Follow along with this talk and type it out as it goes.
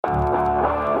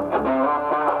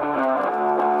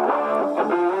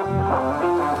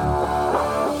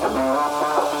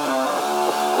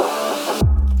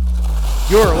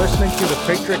You're listening to The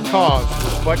Patriot Cause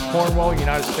with Bud Cornwell,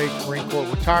 United States Marine Corps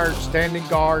retired, standing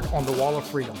guard on the Wall of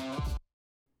Freedom.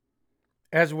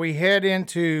 As we head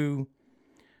into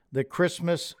the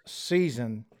Christmas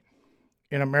season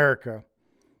in America,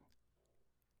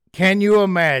 can you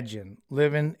imagine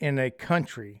living in a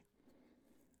country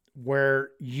where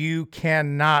you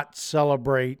cannot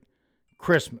celebrate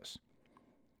Christmas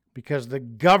because the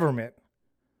government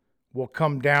will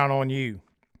come down on you?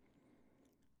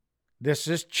 This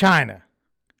is China,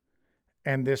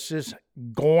 and this is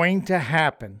going to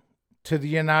happen to the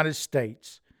United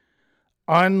States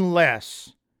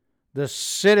unless the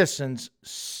citizens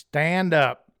stand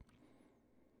up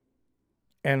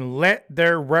and let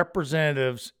their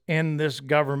representatives in this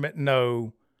government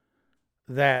know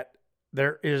that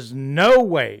there is no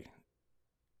way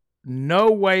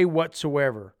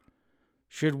whatsoever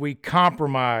should we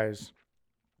compromise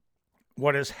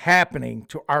what is happening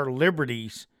to our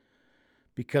liberties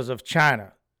because of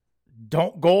China.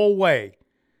 Don't go away.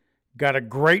 Got a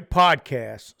great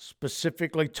podcast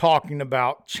specifically talking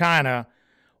about China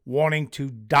wanting to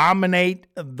dominate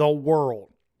the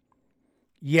world.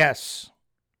 Yes,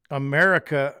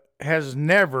 America has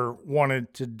never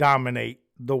wanted to dominate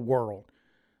the world.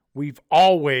 We've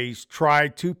always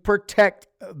tried to protect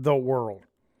the world.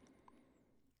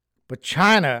 But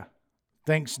China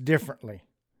thinks differently.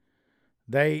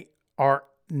 They are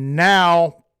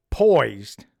now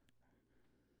poised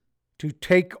to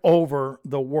take over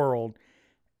the world,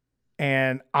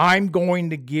 and I'm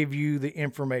going to give you the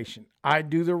information. I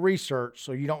do the research,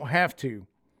 so you don't have to.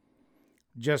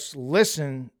 Just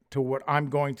listen to what I'm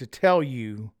going to tell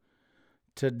you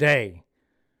today.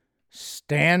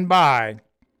 Stand by.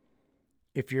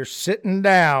 If you're sitting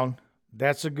down,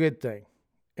 that's a good thing.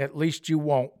 At least you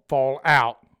won't fall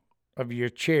out of your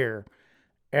chair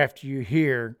after you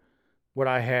hear what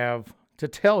I have to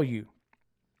tell you.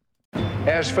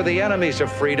 As for the enemies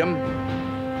of freedom,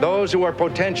 those who are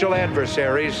potential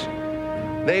adversaries,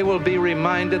 they will be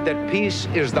reminded that peace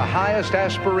is the highest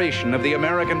aspiration of the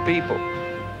American people.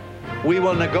 We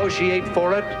will negotiate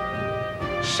for it,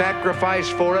 sacrifice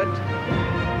for it.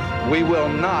 We will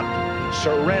not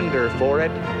surrender for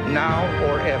it now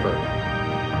or ever.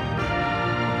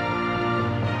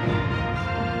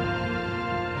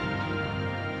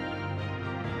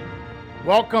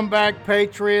 Welcome back,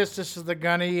 Patriots. This is the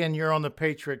Gunny, and you're on the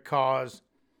Patriot Cause.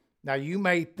 Now, you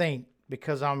may think,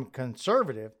 because I'm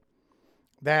conservative,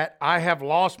 that I have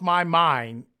lost my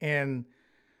mind in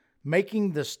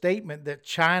making the statement that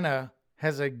China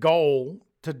has a goal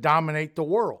to dominate the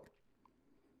world.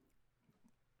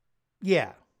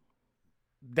 Yeah,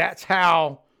 that's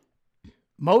how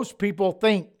most people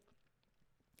think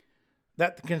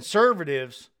that the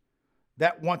conservatives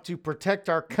that want to protect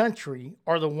our country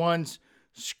are the ones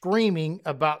screaming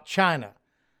about China.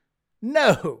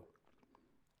 No.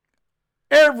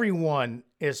 Everyone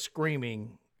is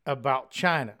screaming about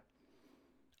China.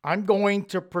 I'm going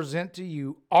to present to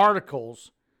you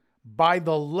articles by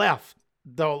the left,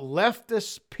 the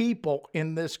leftist people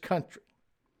in this country,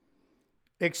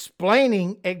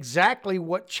 explaining exactly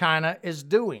what China is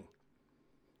doing.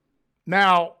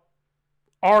 Now,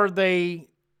 are they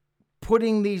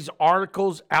putting these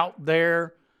articles out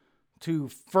there to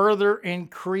further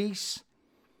increase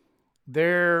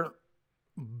their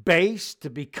base to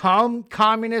become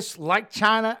communists like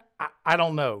China? I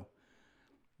don't know.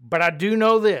 But I do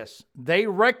know this. They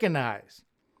recognize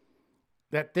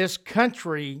that this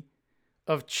country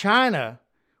of China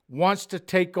wants to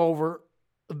take over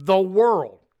the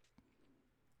world.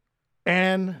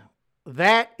 And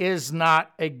that is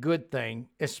not a good thing,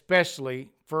 especially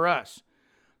for us.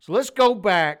 So let's go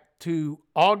back to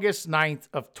August 9th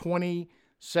of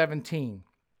 2017.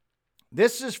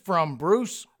 This is from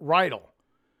Bruce Riedel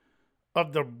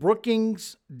of the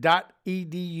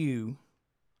Brookings.edu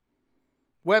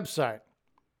website.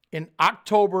 In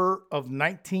October of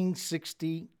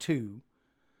 1962,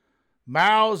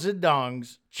 Mao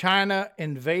Zedong's China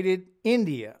invaded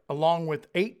India along with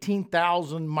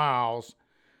 18,000 miles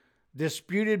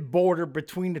disputed border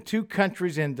between the two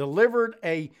countries and delivered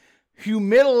a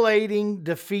humiliating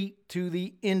defeat to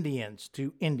the Indians,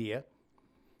 to India,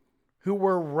 who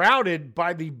were routed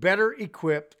by the better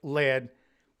equipped led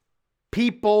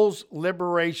People's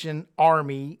Liberation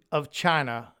Army of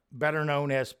China, better known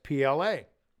as PLA.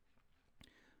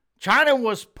 China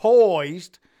was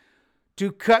poised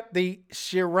to cut the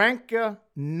Sri Lanka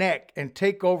neck and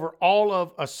take over all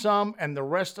of Assam and the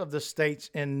rest of the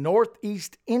states in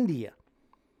northeast India.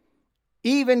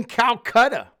 Even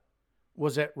Calcutta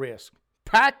was at risk.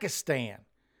 Pakistan,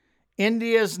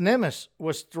 India's nemesis,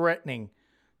 was threatening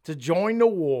to join the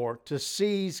war to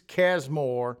seize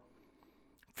Kashmir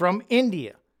from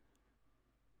India.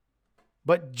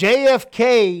 But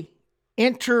JFK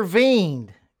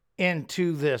intervened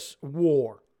into this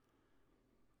war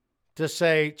to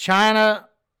say, China,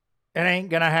 it ain't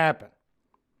going to happen.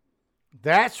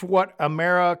 That's what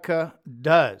America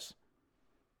does.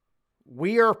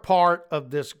 We are part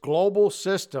of this global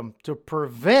system to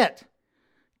prevent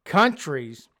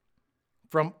countries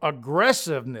from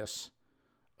aggressiveness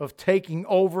of taking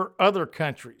over other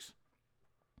countries.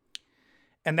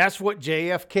 And that's what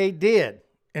JFK did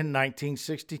in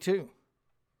 1962.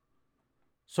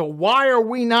 So why are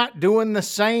we not doing the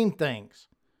same things?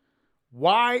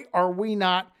 Why are we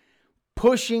not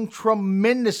pushing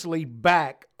tremendously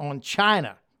back on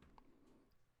China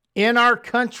in our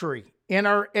country, in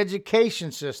our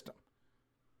education system?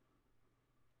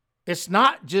 It's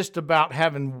not just about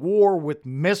having war with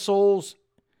missiles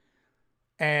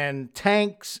and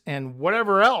tanks and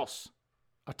whatever else,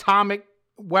 atomic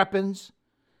weapons.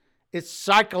 It's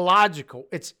psychological.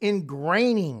 It's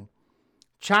ingraining.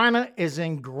 China is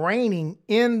ingraining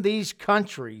in these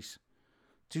countries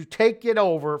to take it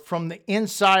over from the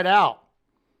inside out.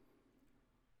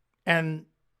 And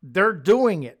they're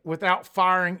doing it without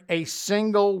firing a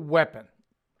single weapon.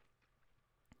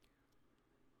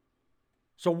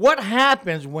 So what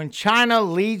happens when China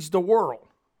leads the world?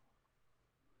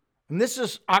 And this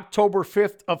is October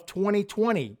 5th of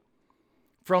 2020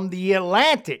 from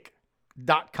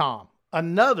TheAtlantic.com,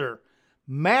 another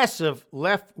massive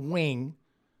left-wing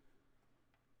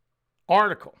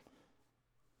article.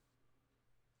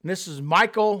 And this is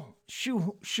Michael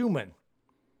Schumann.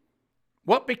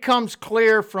 What becomes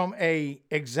clear from an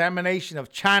examination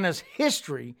of China's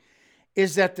history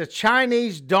is that the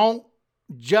Chinese don't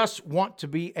just want to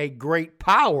be a great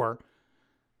power.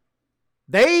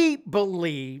 They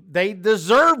believe they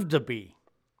deserve to be.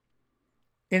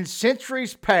 In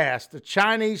centuries past, the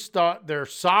Chinese thought their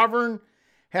sovereign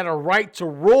had a right to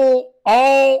rule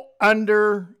all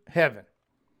under heaven.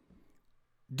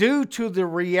 Due to the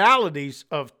realities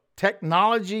of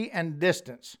technology and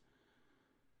distance,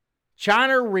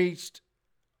 China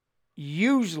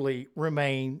usually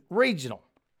remain regional.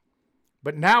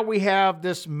 But now we have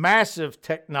this massive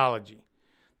technology,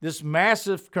 this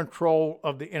massive control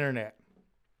of the internet.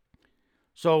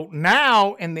 So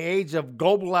now, in the age of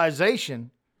globalization,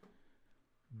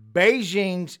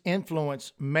 Beijing's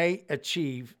influence may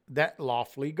achieve that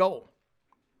lofty goal.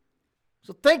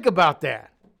 So think about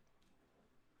that.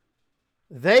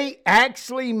 They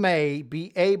actually may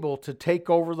be able to take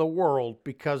over the world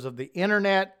because of the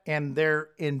internet and their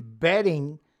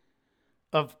embedding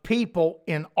of people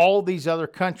in all these other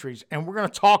countries. And we're going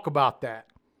to talk about that.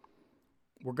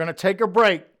 We're going to take a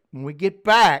break. When we get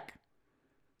back,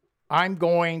 I'm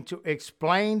going to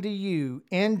explain to you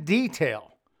in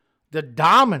detail the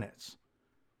dominance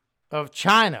of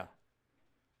China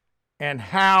and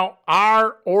how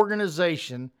our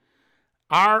organization,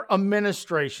 our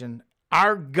administration,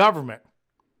 our government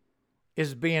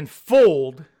is being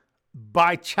fooled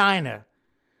by China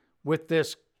with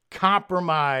this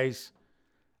compromise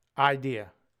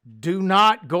idea. Do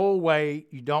not go away.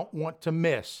 You don't want to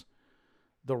miss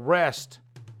the rest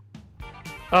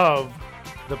of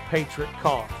the Patriot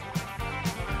Cause.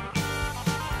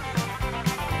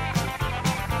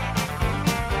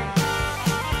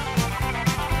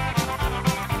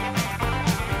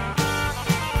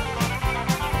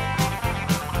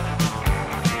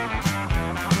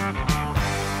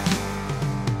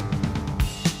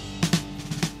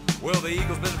 Well, the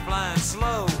eagle's been flying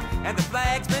slow, and the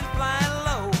flag's been flying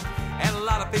low, and a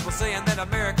lot of people saying that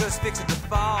America's fixing to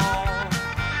fall.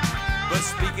 But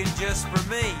speaking just for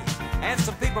me, and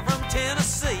some people from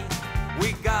Tennessee,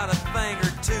 we got a thing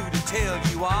or two to tell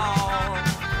you all.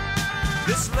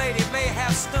 This lady may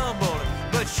have stumbled,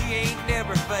 but she ain't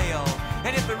never failed.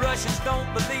 And if the Russians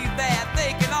don't believe that,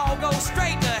 they can all go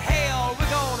straight to hell. We're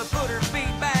gonna put her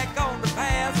feet back on the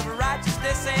paths of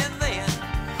righteousness, and then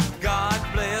God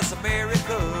bless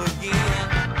America again.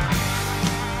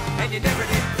 And you never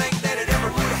did think that it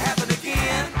ever would happen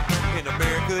again. In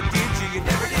America, did you? You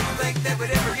never did think that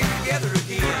we'd ever get together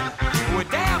again. We're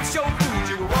damn sure food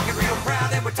you. We're walking real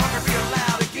proud and we're talking real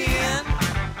loud again.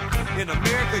 In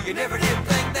America, you never did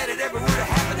think that it ever would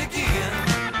happen again.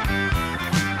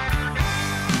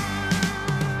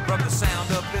 From the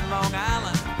Sound up in Long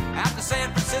Island, out to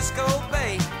San Francisco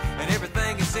Bay, and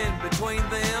everything is in between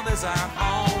them is our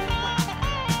home.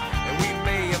 And we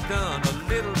may have done a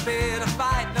little bit of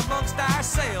fighting amongst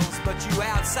ourselves, but you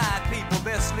outside people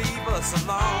best leave us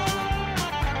alone.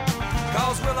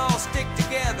 Cause we'll all stick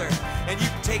together, and you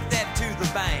can take that to the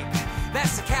bank.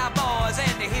 That's the cowboys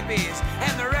and the hippies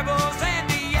and the rebels and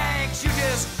the Yanks. You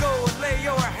just go and lay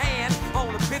your hand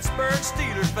on a Pittsburgh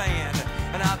Steelers fan,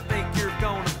 and I think you're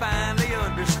gonna finally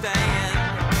understand.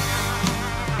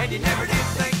 And you never did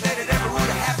think that it ever would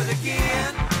happen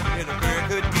again. In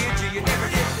America, did you? You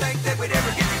never did think that we'd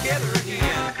ever get together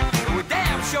again. But we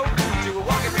damn sure proved you. We're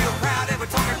walking real proud and we're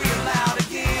talking real loud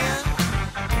again.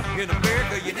 In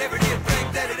America, you never did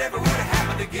think that it ever would have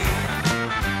happened again.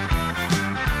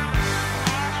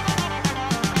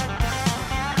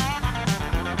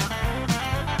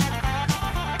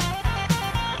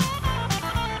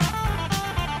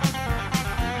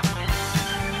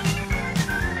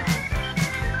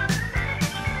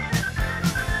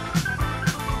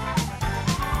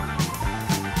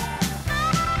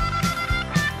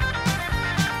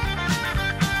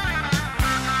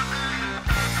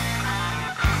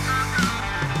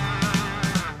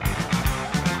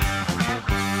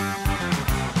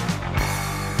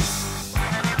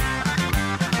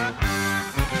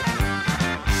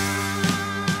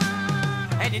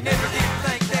 And you never did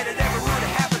think that it ever would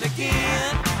happen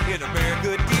again. In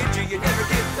America, did you? You never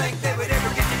did think that we'd ever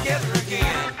get together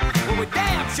again. Well, we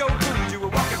damn sure proved you. We're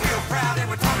walking real proud and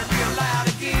we're talking real loud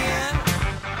again.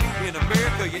 In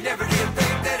America, you never did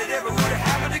think that it ever would have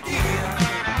happened again.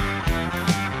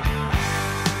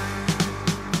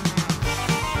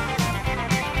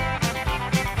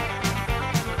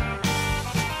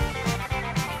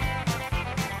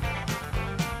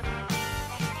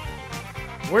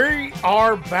 We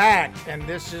are back, and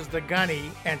this is the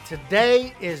Gunny, and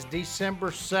today is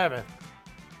December 7th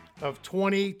of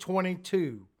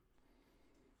 2022,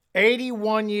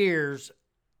 81 years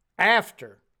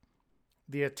after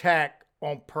the attack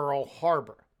on Pearl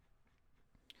Harbor.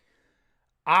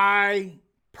 I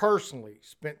personally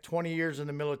spent 20 years in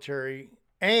the military,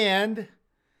 and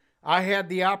I had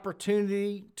the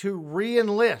opportunity to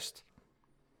re-enlist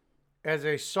as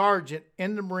a sergeant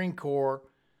in the Marine Corps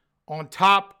on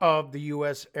top of the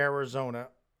U.S. Arizona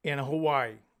in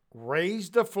Hawaii,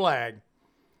 raised the flag,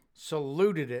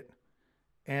 saluted it,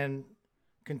 and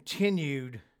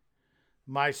continued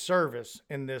my service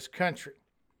in this country.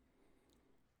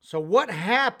 So what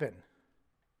happened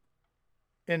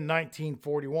in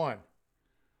 1941?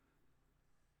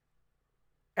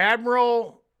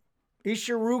 Admiral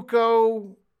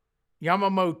Ishiroku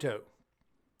Yamamoto.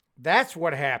 That's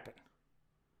what happened.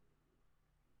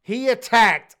 He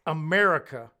attacked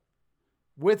America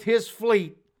with his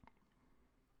fleet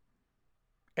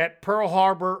at Pearl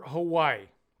Harbor, Hawaii.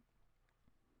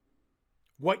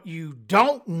 What you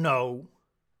don't know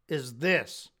is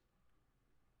this.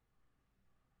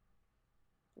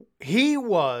 He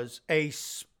was a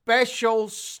special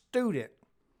student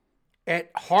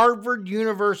at Harvard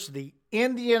University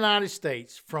in the United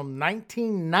States from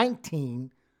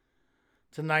 1919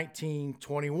 to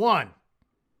 1921.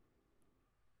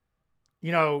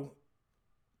 You know,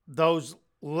 those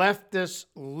leftist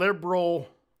liberal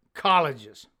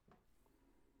colleges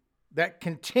that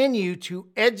continue to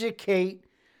educate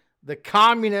the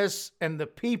communists and the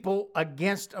people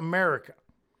against America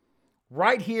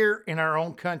right here in our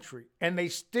own country. And they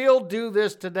still do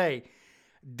this today.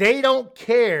 They don't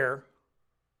care,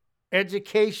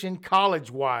 education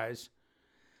college-wise,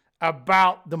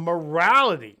 about the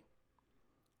morality.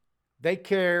 They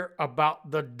care about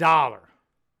the dollar.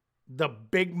 The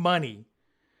big money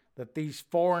that these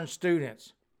foreign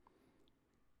students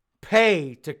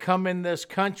pay to come in this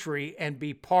country and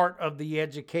be part of the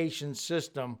education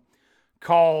system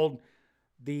called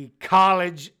the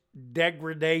college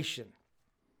degradation.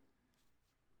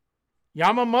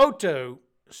 Yamamoto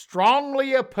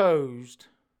strongly opposed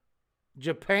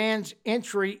Japan's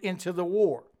entry into the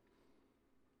war.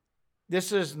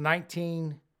 This is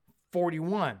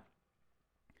 1941.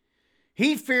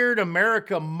 He feared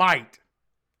America might,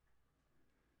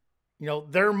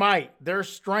 their might, their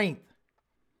strength.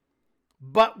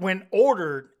 But when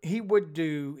ordered, he would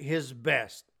do his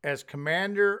best. As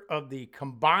commander of the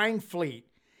combined fleet,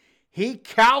 he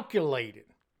calculated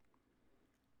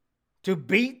to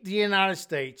beat the United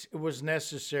States, it was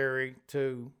necessary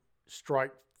to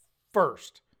strike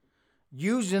first,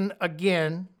 using,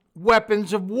 again,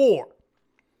 weapons of war.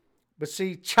 But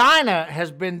see, China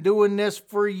has been doing this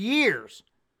for years,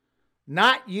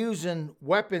 not using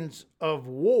weapons of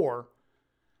war,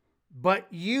 but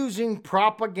using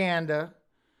propaganda,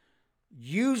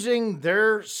 using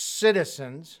their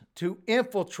citizens to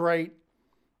infiltrate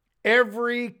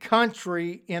every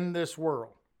country in this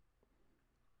world.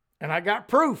 And I got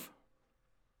proof.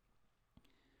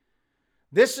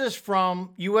 This is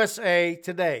from USA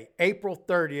Today, April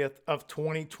 30th of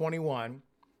 2021.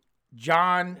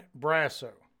 John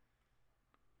Brasso.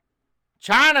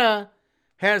 China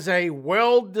has a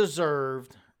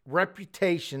well-deserved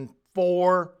reputation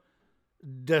for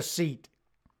deceit.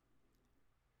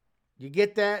 You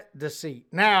get that? Deceit.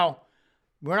 Now,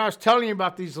 when I was telling you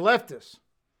about these leftists,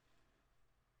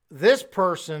 this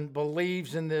person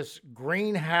believes in this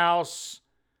greenhouse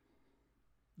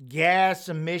gas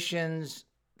emissions,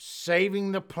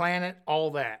 saving the planet,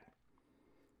 all that.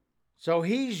 So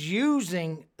he's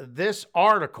using this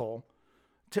article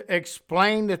to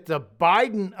explain that the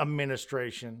Biden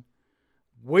administration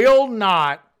will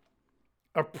not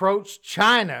approach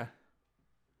China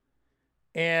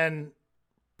in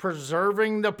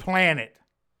preserving the planet.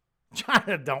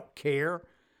 China don't care.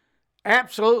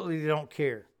 Absolutely don't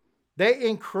care. They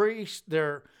increased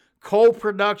their coal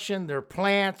production, their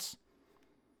plants,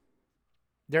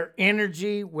 their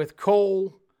energy with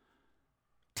coal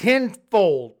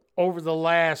tenfold over the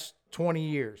last 20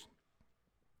 years.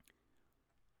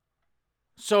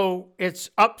 So it's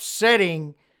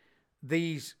upsetting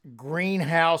these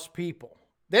greenhouse people.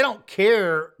 They don't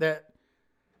care that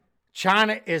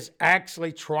China is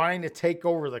actually trying to take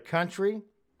over the country.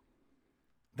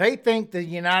 They think the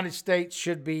United States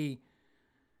should be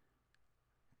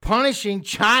punishing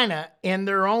China in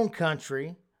their own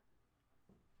country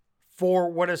for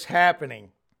what is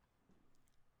happening.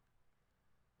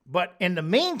 But in the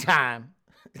meantime,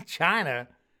 China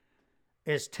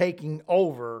is taking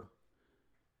over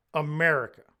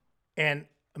America and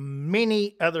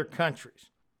many other countries.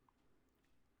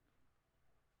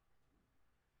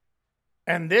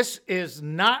 And this is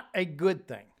not a good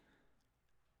thing.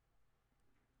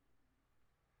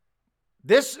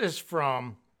 This is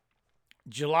from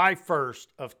July 1st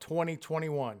of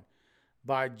 2021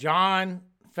 by John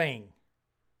Feng.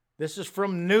 This is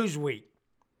from Newsweek.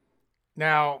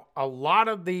 Now, a lot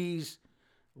of these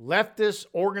leftist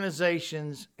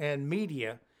organizations and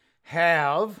media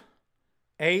have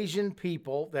Asian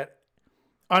people that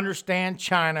understand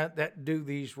China that do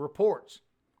these reports.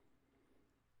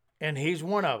 And he's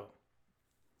one of them.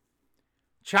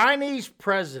 Chinese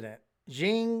President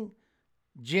Xi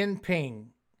Jinping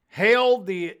hailed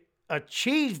the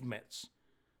achievements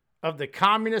of the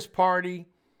Communist Party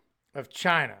of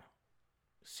China,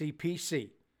 CPC,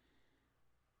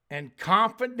 and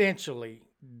confidentially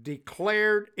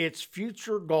declared its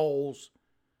future goals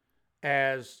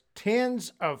as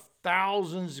tens of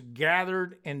thousands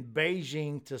gathered in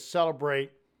Beijing to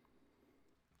celebrate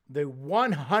the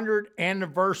 100th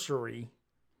anniversary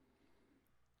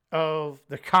of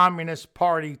the Communist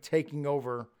Party taking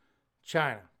over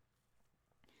China.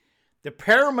 The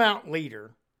paramount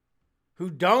leader,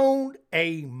 who donned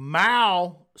a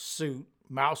Mao suit,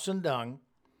 Mao Zedong,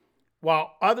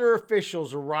 while other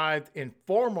officials arrived in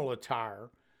formal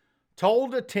attire,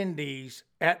 told attendees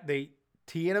at the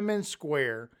Tiananmen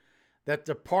Square that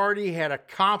the party had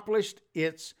accomplished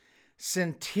its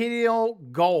centennial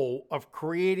goal of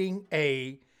creating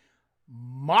a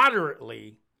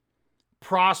moderately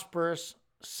prosperous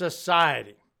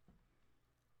society.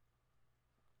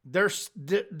 They're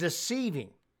deceiving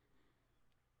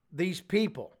these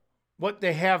people. What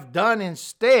they have done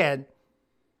instead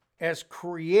has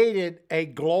created a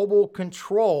global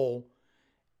control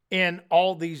in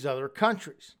all these other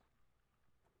countries.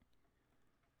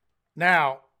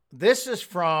 Now, this is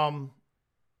from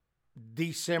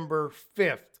December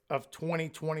 5th of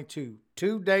 2022,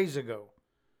 2 days ago.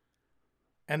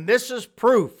 And this is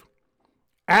proof,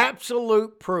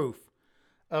 absolute proof,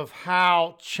 of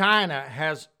how China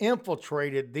has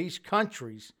infiltrated these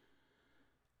countries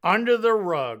under the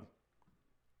rug,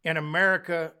 and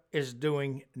America is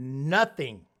doing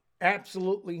nothing,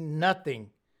 absolutely nothing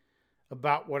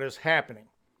about what is happening.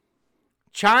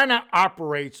 China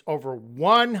operates over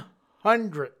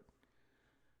 100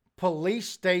 police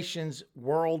stations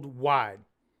worldwide,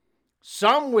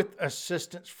 some with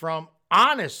assistance from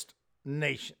honest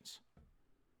nations.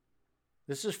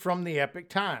 This is from the Epoch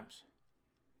Times.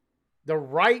 The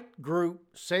right group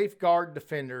Safeguard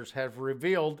Defenders have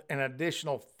revealed an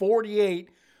additional 48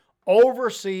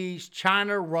 overseas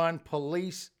China-run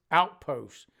police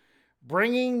outposts,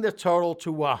 bringing the total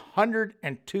to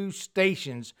 102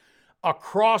 stations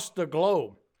across the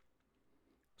globe.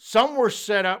 Some were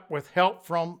set up with help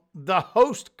from the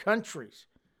host countries.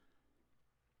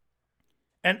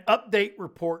 An update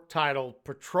report titled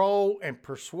Patrol and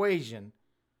Persuasion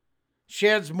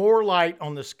sheds more light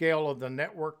on the scale of the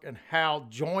network and how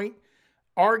joint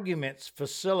arguments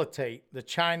facilitate the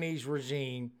Chinese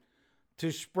regime to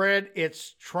spread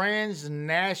its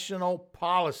transnational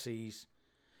policies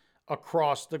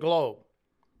across the globe.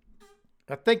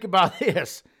 Now think about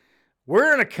this.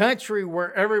 We're in a country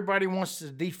where everybody wants to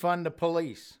defund the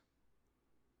police.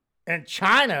 And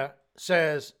China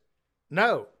says,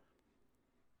 no,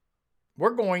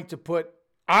 we're going to put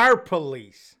our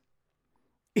police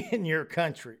in your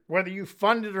country. Whether you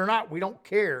fund it or not, we don't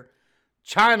care.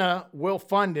 China will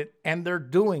fund it, and they're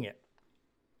doing it.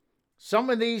 Some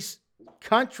of these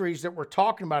countries that we're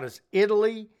talking about is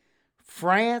Italy,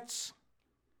 France,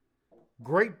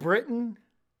 Great Britain,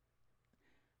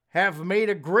 have made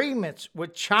agreements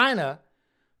with China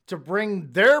to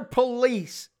bring their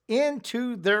police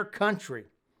into their country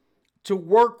to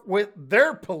work with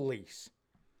their police.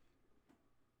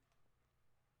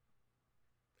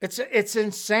 It's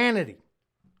insanity.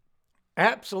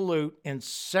 Absolute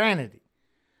insanity.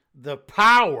 The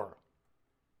power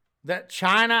that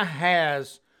China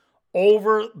has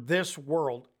over this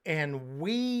world, and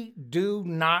we do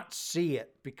not see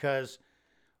it because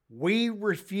we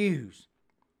refuse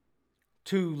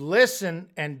to listen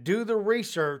and do the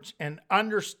research and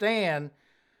understand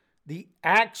the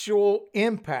actual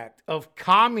impact of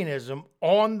communism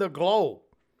on the globe.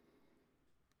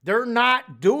 They're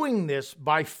not doing this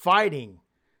by fighting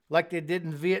like they did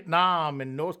in Vietnam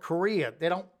and North Korea. They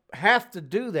don't have to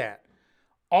do that.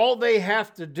 All they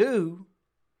have to do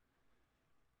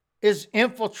is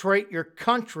infiltrate your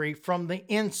country from the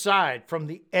inside, from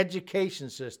the education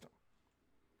system.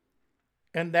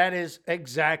 And that is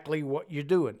exactly what you're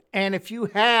doing. And if you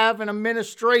have an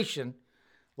administration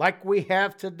like we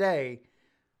have today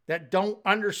that don't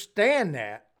understand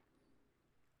that,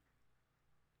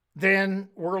 then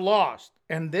we're lost.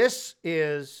 And this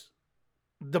is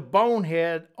the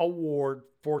Bonehead Award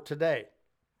for today.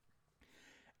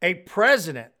 A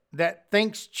president that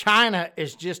thinks China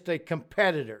is just a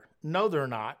competitor. No, they're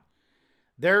not.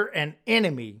 They're an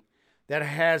enemy that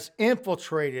has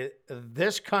infiltrated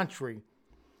this country,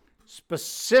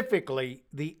 specifically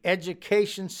the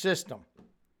education system,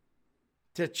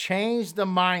 to change the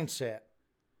mindset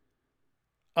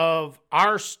of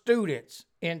our students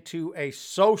into a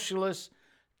socialist,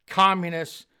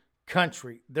 communist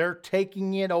country. They're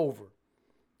taking it over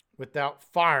without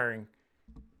firing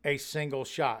a single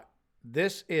shot.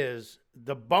 This is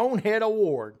the Bonehead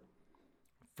Award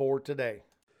for today.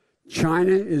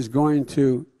 China is going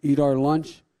to eat our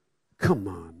lunch? Come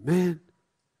on, man.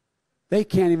 They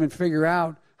can't even figure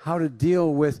out how to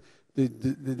deal with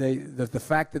the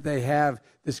fact that they have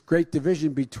this great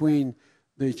division between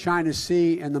the China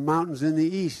Sea and the mountains in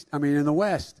the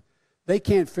west. They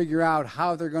can't figure out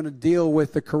how they're going to deal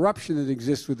with the corruption that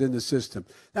exists within the system.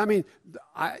 I mean,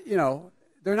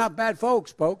 they're not bad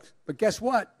folks, but guess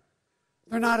what?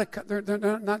 They're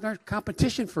not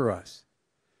competition for us.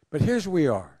 But here's where we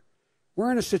are.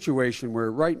 We're in a situation where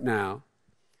right now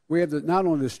we have not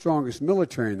only the strongest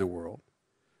military in the world,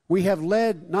 we have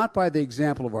led not by the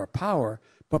example of our power,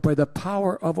 but by the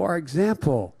power of our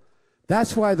example.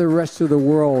 That's why the rest of the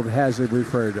world has it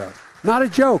referred to us. Not a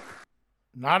joke.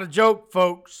 Not a joke,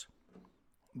 folks.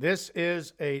 This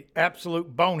is an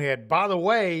absolute bonehead. By the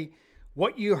way,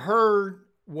 what you heard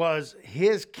was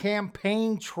his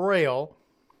campaign trail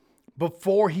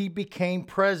before he became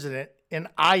president in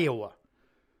Iowa.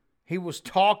 He was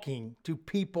talking to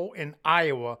people in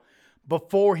Iowa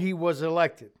before he was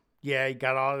elected. Yeah, he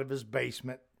got out of his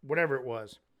basement, whatever it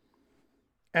was.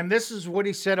 And this is what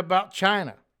he said about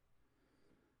China.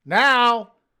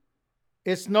 Now,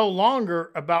 it's no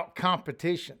longer about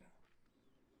competition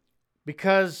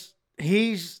because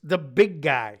he's the big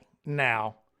guy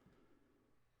now.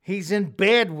 He's in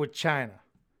bed with China.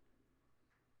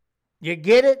 You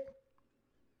get it?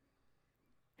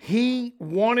 He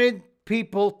wanted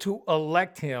people to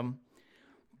elect him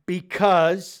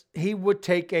because he would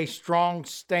take a strong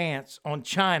stance on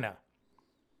China.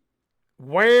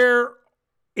 Where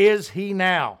is he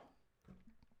now?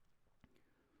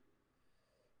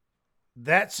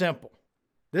 That simple.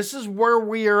 This is where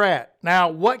we are at. Now,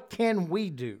 what can we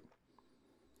do?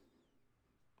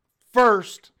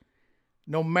 First,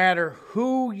 no matter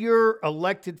who your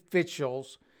elected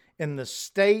officials in the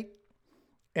state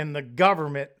and the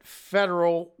government,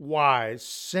 federal-wise,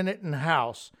 Senate and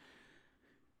House,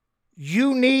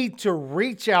 you need to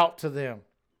reach out to them.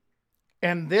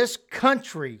 And this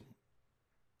country,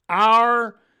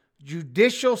 our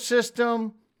judicial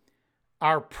system,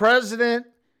 our president,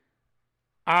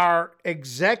 our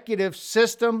executive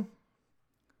system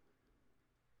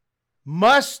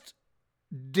must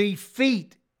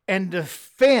defeat and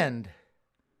defend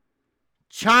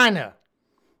China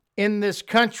in this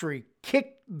country,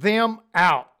 kick them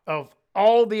out of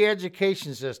all the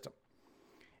education system.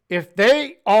 If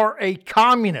they are a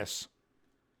communist,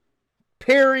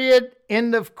 period,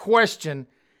 end of question,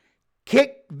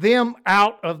 kick them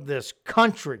out of this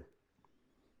country.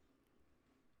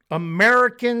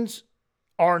 Americans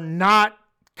are not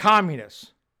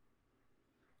communists.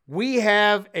 We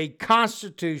have a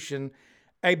Constitution,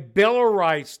 a Bill of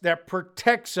Rights that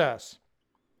protects us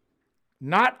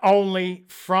not only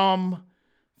from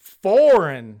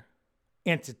foreign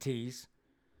entities,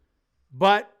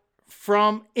 but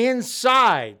from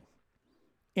inside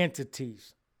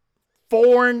entities,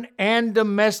 foreign and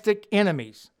domestic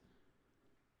enemies.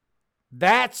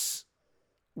 That's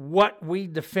what we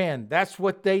defend. That's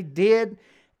what they did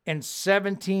in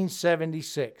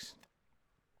 1776.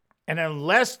 And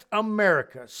unless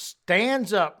America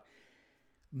stands up,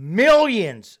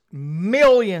 millions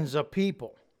of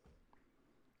people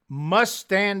must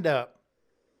stand up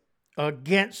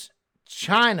against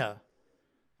China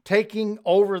taking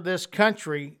over this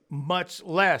country, much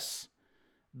less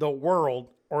the world,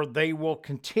 or they will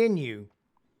continue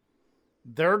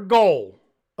their goal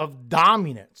of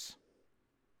dominance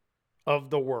of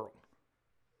the world.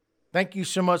 Thank you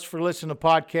so much for listening to the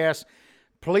podcast.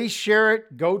 Please share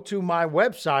it. Go to my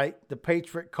website,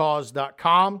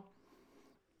 thepatriotcause.com,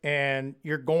 and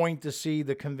you're going to see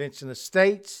the Convention of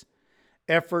States,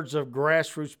 efforts of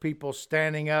grassroots people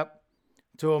standing up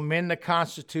to amend the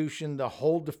Constitution to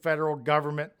hold the federal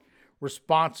government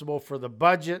responsible for the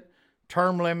budget,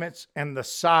 term limits, and the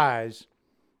size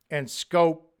and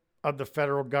scope of the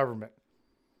federal government.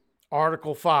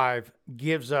 Article 5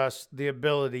 gives us the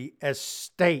ability as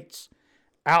states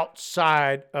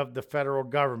outside of the federal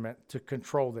government to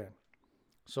control them.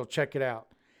 So check it out.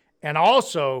 And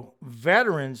also,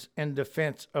 Veterans in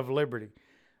Defense of Liberty.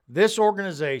 This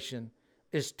organization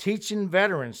is teaching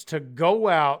veterans to go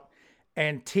out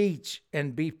and teach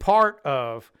and be part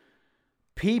of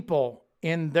people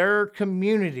in their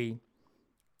community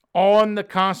on the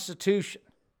Constitution,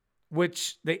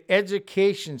 which the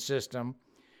education system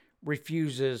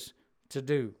refuses to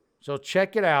do. So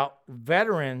check it out,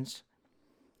 Veterans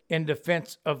in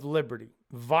Defense of Liberty,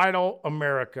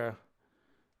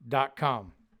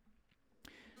 VitalAmerica.com.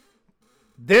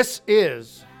 This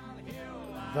is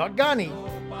The Gunny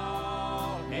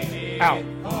out.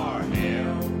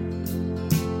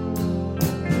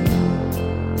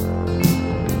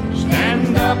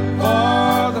 Stand up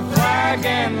for the flag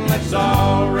and let's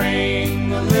all ring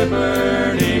the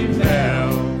Liberty Bell.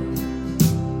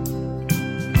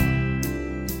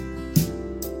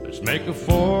 Let's make a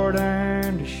Ford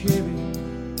and a Chevy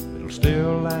that'll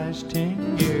still last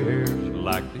 10 years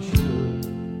like they should.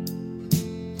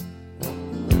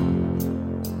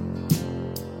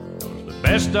 'Cause the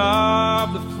best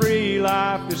of the free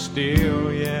life is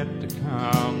still yet to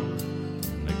come.